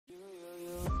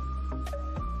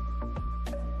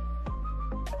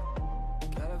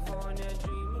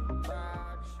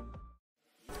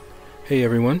Hey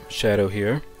everyone, Shadow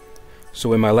here.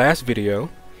 So in my last video,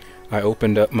 I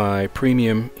opened up my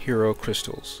premium hero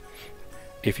crystals.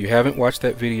 If you haven't watched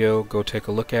that video, go take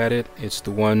a look at it. It's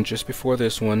the one just before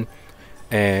this one,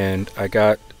 and I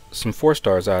got some 4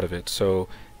 stars out of it, so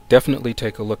definitely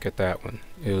take a look at that one.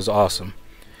 It was awesome.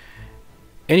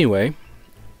 Anyway,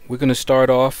 we're going to start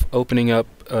off opening up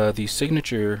the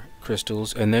signature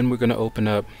crystals, and then we're going to open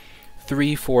up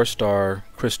 3 4-star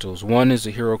crystals. One is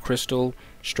a hero crystal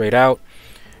straight out,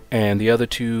 and the other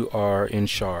 2 are in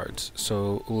shards.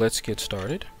 So let's get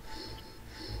started.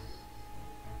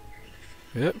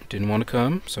 Yep, didn't want to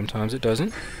come. Sometimes it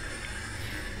doesn't.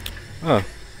 Oh,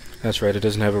 that's right, it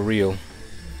doesn't have a reel.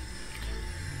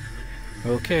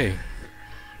 Okay.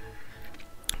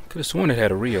 Could have sworn it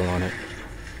had a reel on it.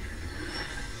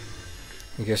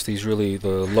 I guess the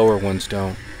lower ones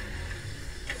don't.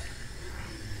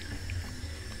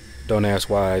 Don't ask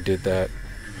why I did that.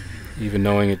 Even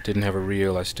knowing it didn't have a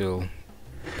reel, I still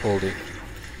pulled it.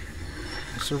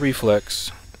 It's a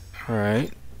reflex.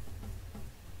 Alright.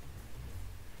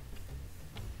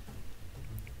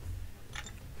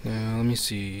 Now let me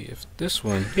see if this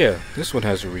one, yeah, this one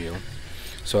has a reel.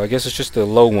 So I guess it's just the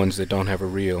low ones that don't have a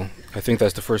reel. I think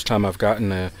that's the first time I've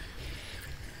gotten a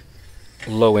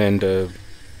low end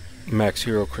max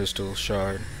hero crystal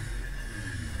shard.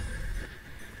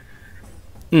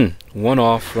 One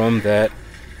off from that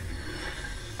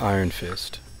Iron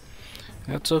Fist.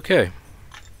 That's okay.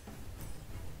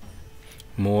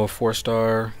 More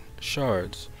 4-star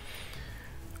shards.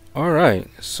 Alright,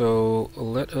 so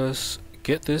let us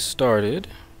get this started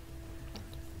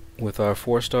with our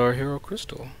 4-star hero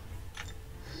crystal.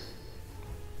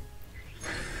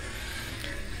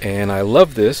 And I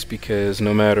love this because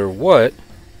no matter what,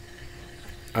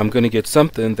 I'm going to get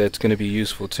something that's going to be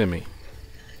useful to me.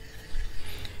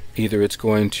 Either it's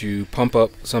going to pump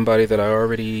up somebody that I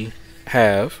already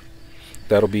have,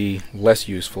 that'll be less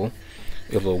useful.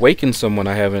 It'll awaken someone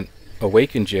I haven't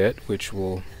awakened yet, which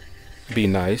will be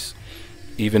nice,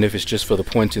 even if it's just for the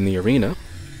points in the arena.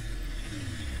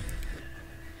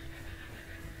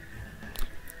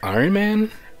 Iron Man?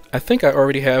 I think I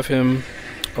already have him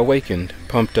awakened,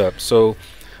 pumped up, so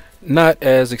not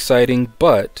as exciting,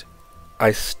 but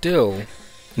I still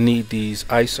need these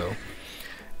ISO.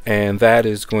 And that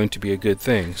is going to be a good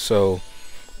thing. So,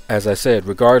 as I said,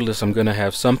 regardless, I'm going to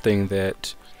have something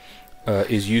that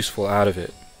is useful out of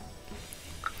it.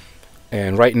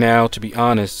 And right now, to be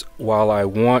honest, while I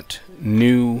want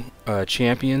new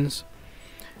champions,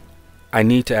 I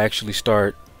need to actually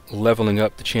start leveling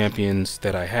up the champions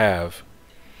that I have.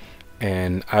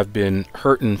 And I've been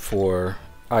hurting for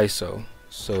ISO,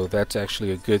 so that's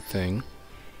actually a good thing.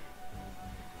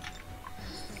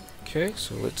 Okay,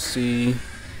 so let's see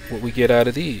what we get out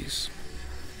of these.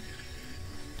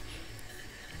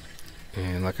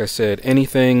 And like I said,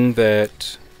 anything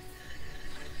that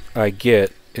I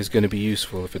get is going to be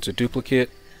useful. If it's a duplicate,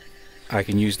 I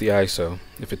can use the ISO.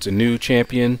 If it's a new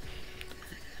champion,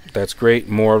 that's great.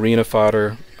 More arena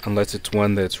fodder, unless it's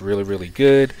one that's really, really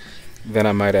good, then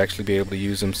I might actually be able to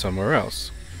use them somewhere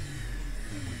else.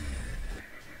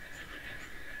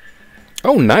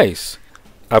 Oh, nice.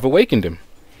 I've awakened him.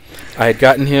 I had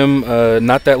gotten him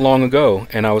not that long ago,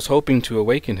 and I was hoping to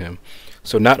awaken him.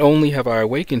 So not only have I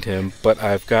awakened him, but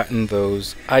I've gotten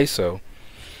those ISO.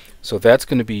 So that's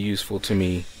going to be useful to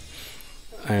me.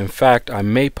 In fact, I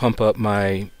may pump up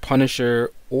my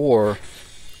Punisher, or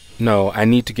no, I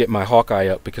need to get my Hawkeye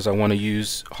up because I want to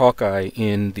use Hawkeye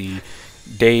in the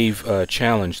Dave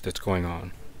challenge that's going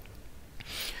on.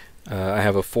 I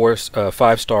have a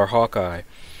 5-star Hawkeye,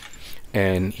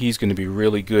 and he's going to be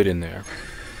really good in there.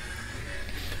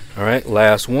 Alright,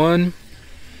 last one.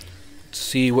 Let's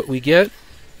see what we get.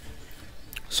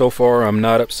 So far, I'm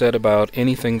not upset about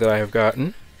anything that I have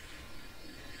gotten.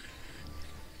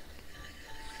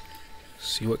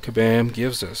 See what Kabam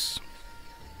gives us.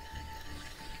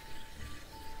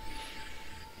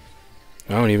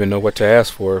 I don't even know what to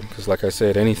ask for, because like I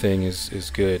said, anything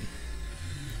is good.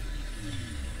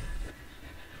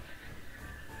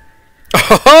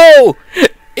 Oh!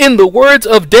 In the words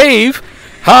of Dave,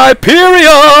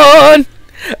 Hyperion!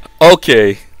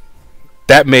 Okay,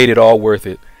 that made it all worth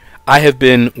it. I have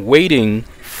been waiting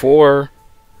for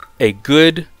a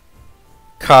good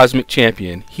Cosmic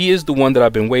Champion. He is the one that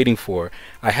I've been waiting for.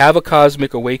 I have a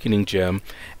Cosmic Awakening Gem,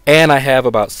 and I have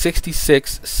about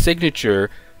 66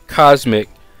 signature Cosmic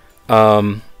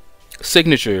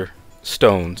signature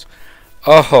stones.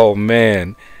 Oh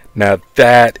man, now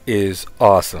that is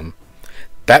awesome.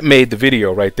 That made the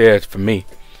video right there for me.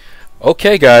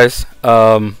 Okay guys,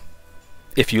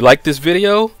 if you like this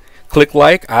video, Click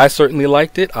like. I certainly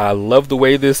liked it. I love the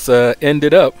way this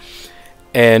ended up.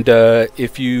 And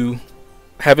if you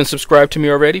haven't subscribed to me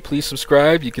already, please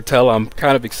subscribe. You can tell I'm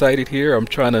kind of excited here. I'm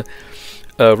trying to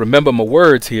remember my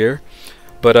words here.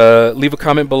 But leave a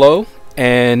comment below,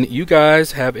 and you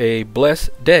guys have a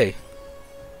blessed day.